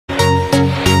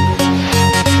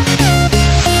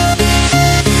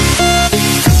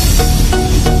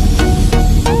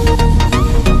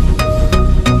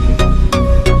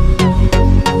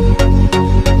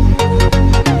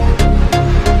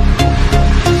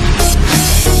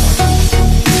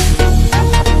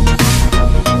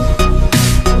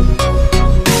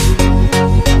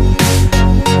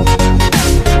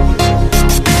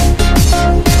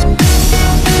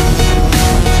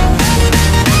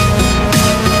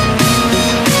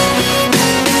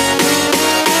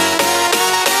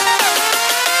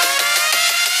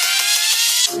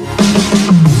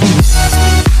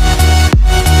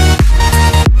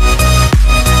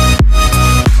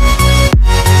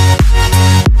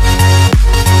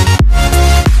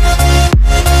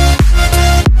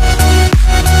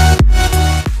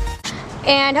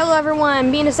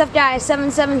everyone, BNSF Guy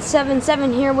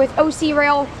 7777 here with OC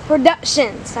Rail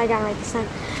Productions. I gotta write this down.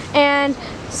 And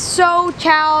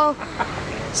SoCal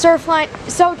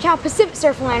Pacific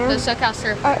Surfliner. The SoCal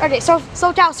Surf. Okay,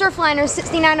 SoCal Surfliner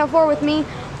 6904 with me.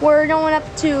 We're going up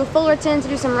to Fullerton to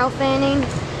do some railfanning.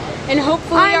 And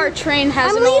hopefully our train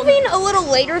has I'm leaving a little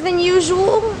later than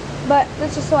usual, but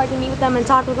that's just so I can meet with them and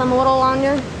talk with them a little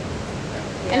longer.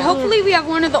 And hopefully we have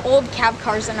one of the old cab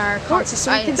cars in our consist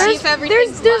so we can see if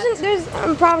everything's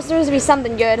I promise there's gonna be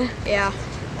something good. Yeah.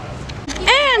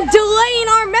 And delaying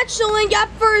our Metrolink up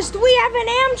first, we have an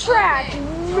Amtrak.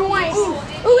 Nice. Ooh,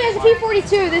 it has a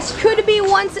P42. This could be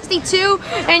 162,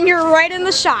 and you're right in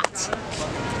the shot. This is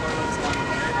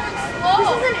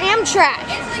an Amtrak.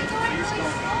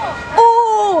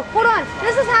 Oh, hold on.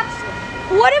 This is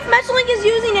happening. What if Metrolink is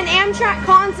using an Amtrak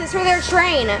consist for their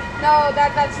train? No,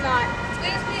 that's not.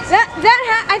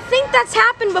 I think that's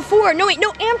happened before. No wait,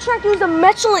 no, Amtrak used a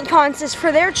Metrolink consist for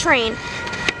their train.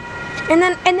 And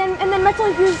then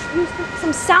Metrolink used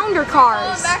some sounder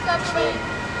cars. Oh, back up, please.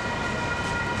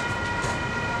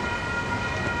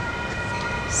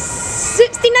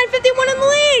 6951 in the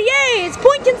lead, yay! It's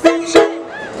point conception.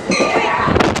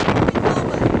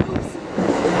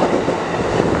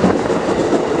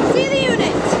 See the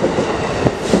unit.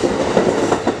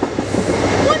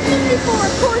 154.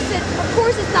 Of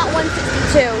course it's not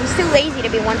 162. He's too lazy to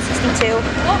be 162.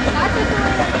 Oh, that's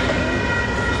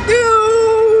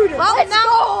Dude! Well, let's go!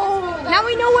 Now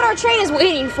we know what our train is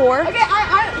waiting for. Okay,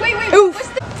 wait. Oof.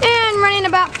 And running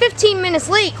about 15 minutes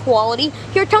late, quality.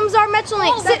 Here comes our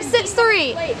Metrolink,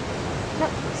 663. Late.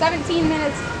 17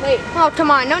 minutes late. Oh,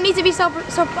 come on. No need to be so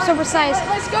precise.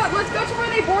 Let's go to where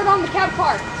they board on the cab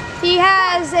car. He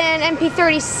has an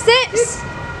MP36.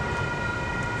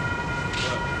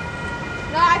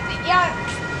 No, I think, yeah,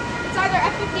 it's either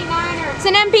F59 or... It's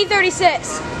an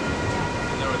MP36.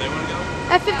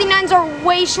 F59s are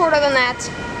way shorter than that.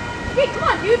 Hey, come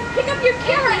on, dude. Pick up your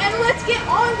camera and let's get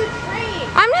on the train.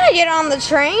 I'm gonna get on the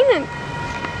train and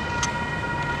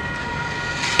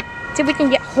see if we can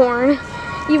get Horn,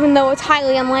 even though it's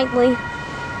highly unlikely.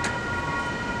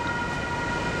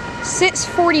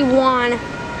 641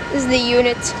 is the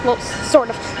unit, well, sort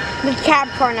of, the cab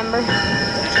car number.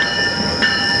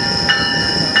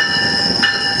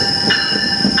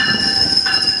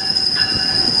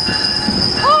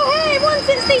 Oh, hey,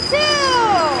 162!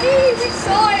 Hey, we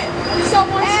saw it. We saw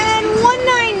 160. And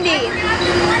 190.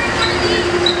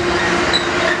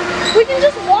 We can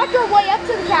just walk our way up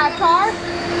to the cab car.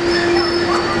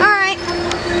 Alright.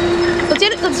 Let's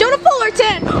go to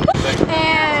Fullerton.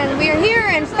 And we are here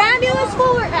in fabulous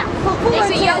Fullerton. It's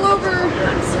a yellow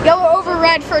over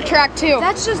red for track 2.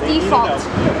 That's just default.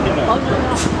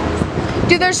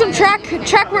 Dude, there's some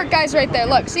track work guys right there.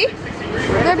 Look, see?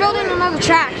 They're building another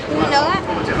track. Did you know that?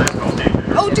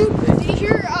 Oh, dude, did you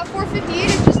hear 458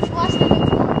 is just blasted into the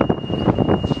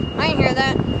I didn't hear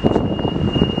that.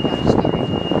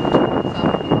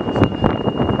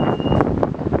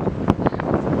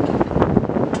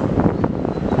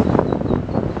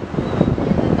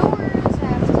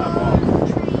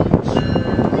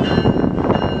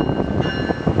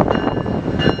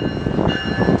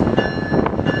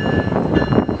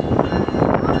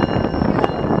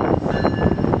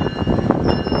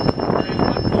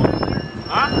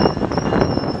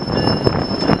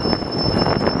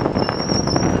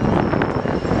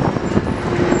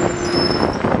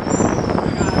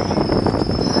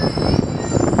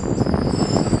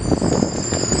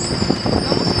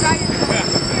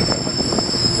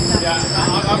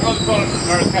 I'll go to the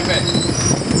Fullerton Cafe.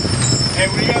 Hey,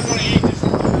 what do you guys want to eat?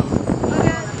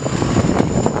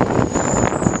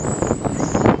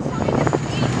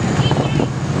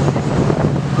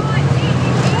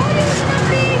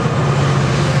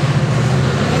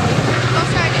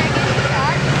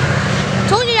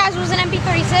 Told you guys it was an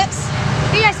MP36.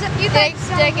 You think?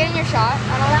 Did I get in your shot?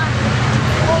 I don't know.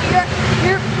 Well,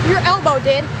 your elbow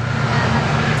did.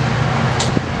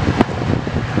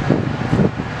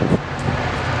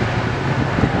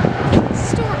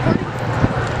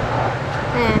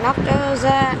 And off goes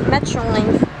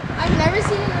Metrolink. I've never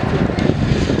seen it.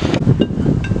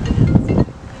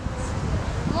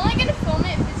 I'm only gonna film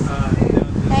it if it's.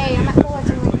 Hey, I'm at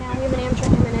Fullerton right now. We have an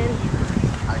Amtrak coming in.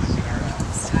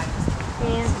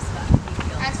 Yeah.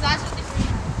 That's what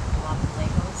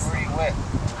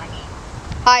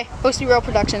Hi, OC Rail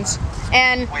Productions.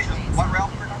 And Wait, what rail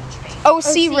production?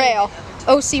 OC Rail.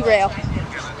 OC Rail.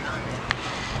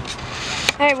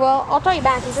 Alright, well, I'll call you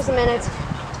back in just a minute.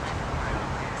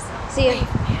 See ya.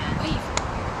 Wait.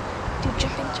 Dude,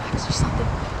 jumping jacks or something.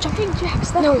 Jumping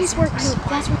jacks, that No, always works. No,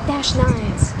 that's with Dash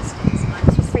 9s. That's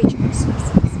with freight trains.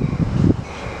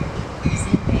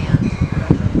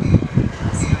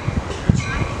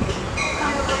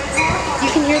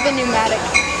 the pneumatic.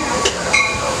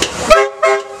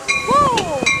 Whoa!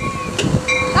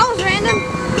 That was random.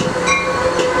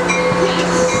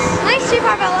 Nice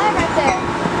C5LI right there.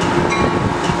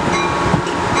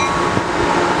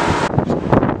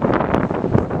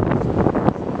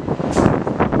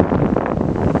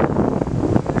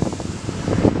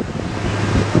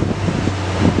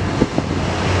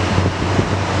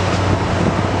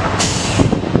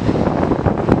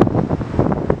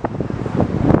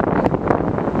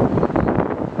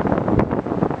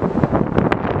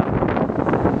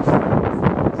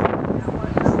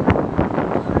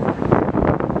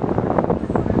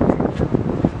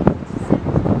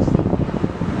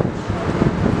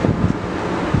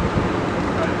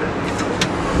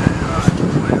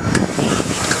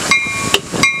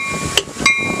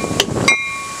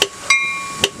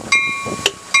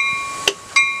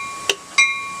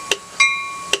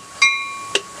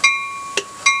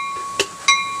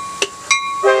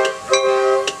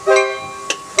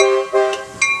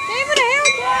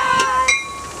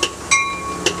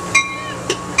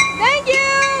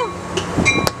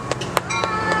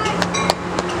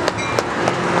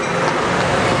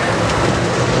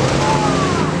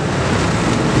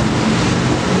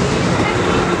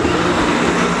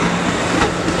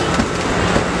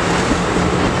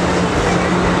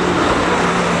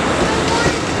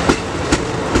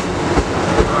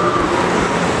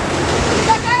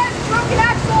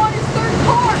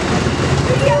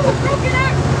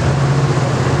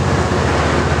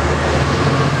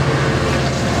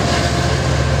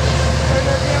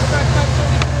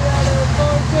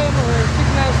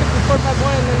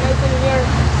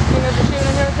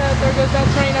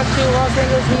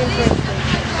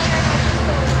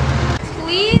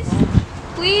 Please,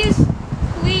 please,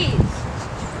 please.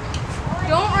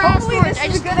 Don't run out of storage.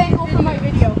 This is a good angle for my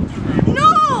video.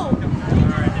 No!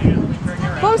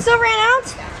 Phone still ran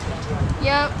out?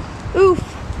 Yep. Oof.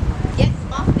 Get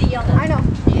off the yellow. I know.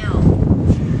 Now.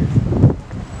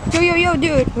 Yo,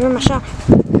 dude. Where's my shot?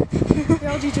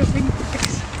 LG jumping.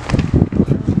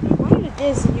 Why did it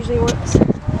is? It usually works.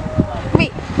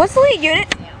 Wait, what's the lead unit?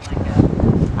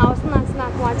 Oh, it's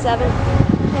not quad 7.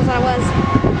 That's what it was.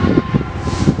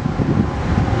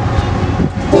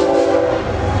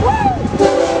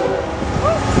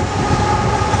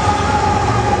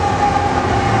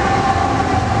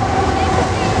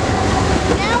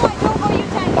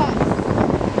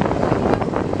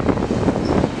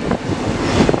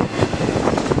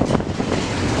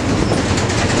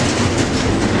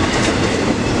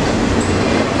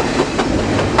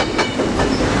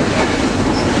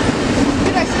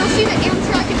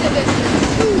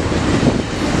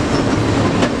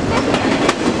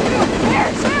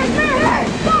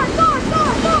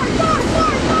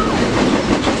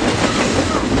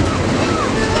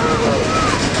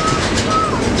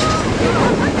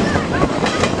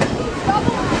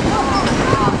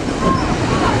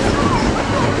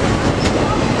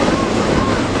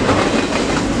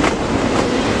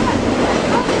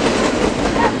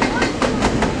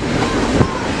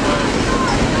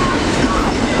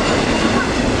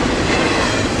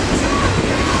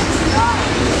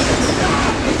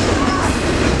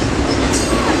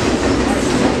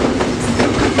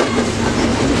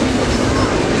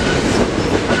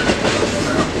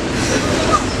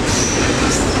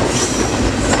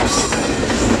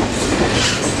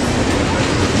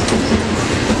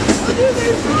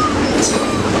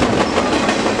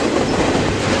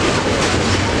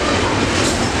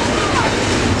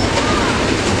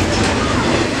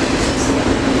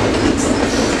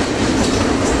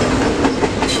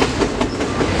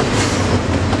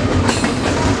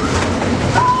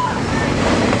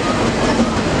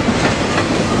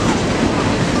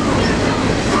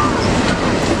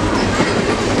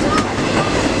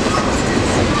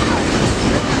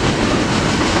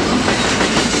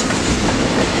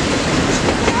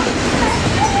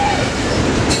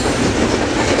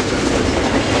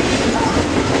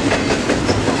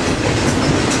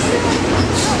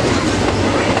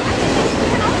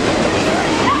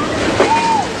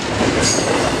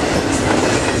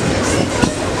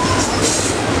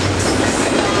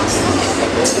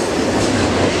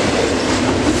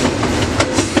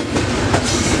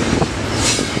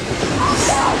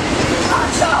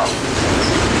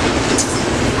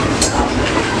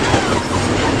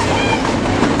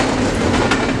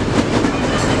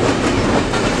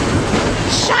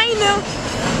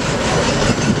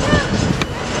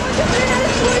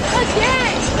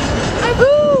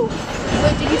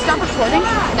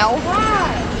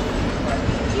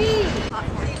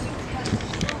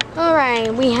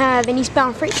 Alright, we have an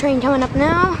eastbound freight train coming up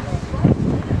now.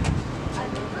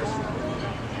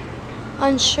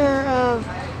 unsure of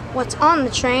what's on the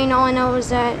train. All I know is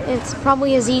that it's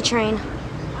probably a Z train.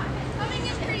 Coming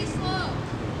is pretty slow.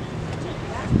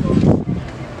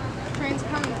 Train's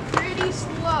coming pretty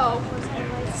slow.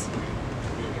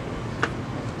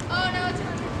 Oh no, it's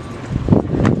coming.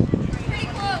 Pretty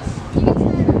close. You can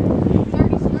start it. It's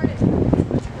already started.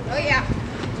 Oh yeah.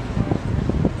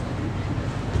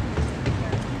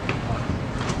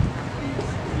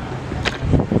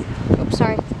 Oops,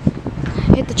 sorry.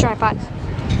 Hit the tripod.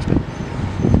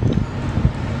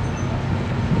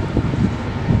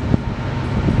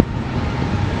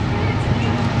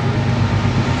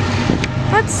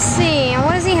 Let's see,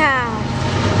 what does he have?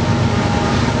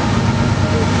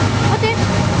 What did?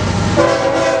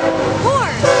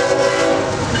 Horn!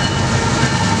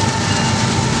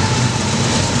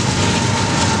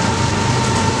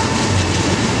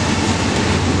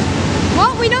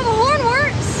 Well, we know the horn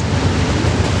works.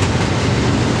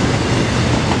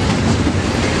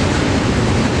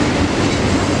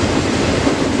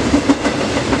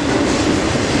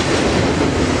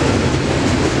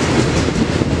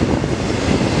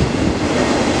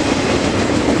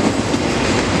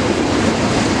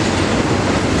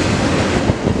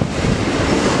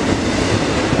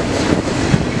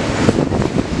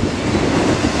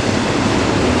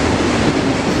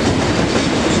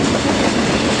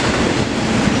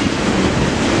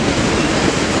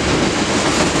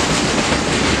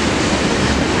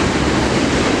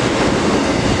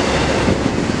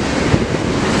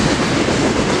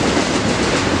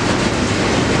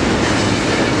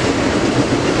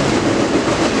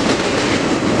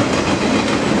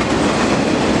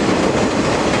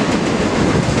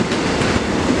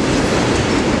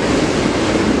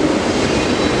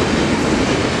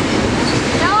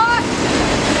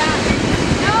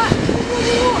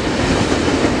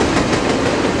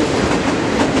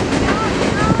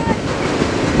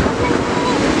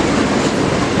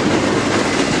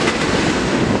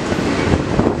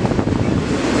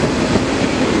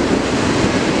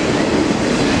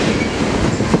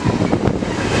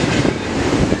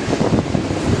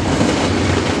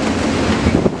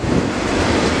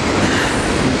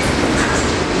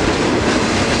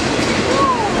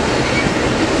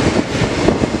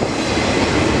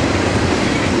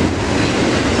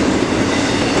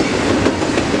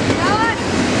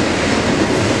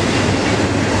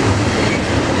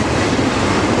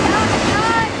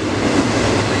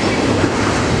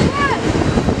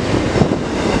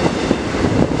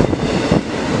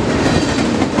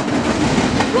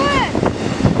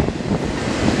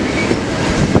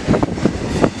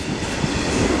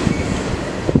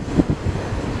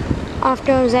 Off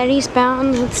goes that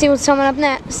eastbound. Let's see what's coming up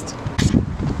next.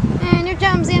 And here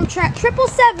comes Amtrak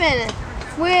 777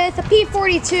 with a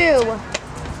P42.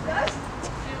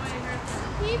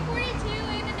 P42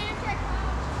 and an Amtrak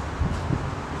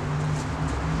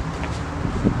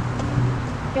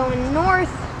Going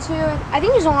north to, I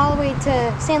think he's going all the way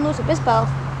to San Luis Obispo.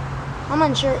 I'm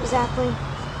unsure exactly,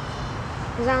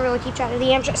 because I don't really keep track of the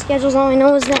Amtrak schedules. All I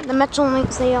know is that the Metro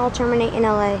links, they all terminate in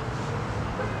LA.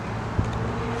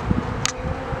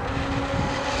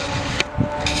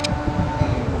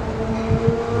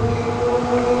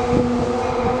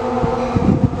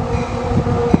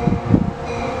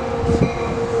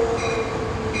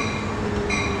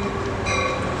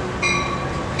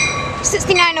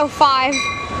 $69.05.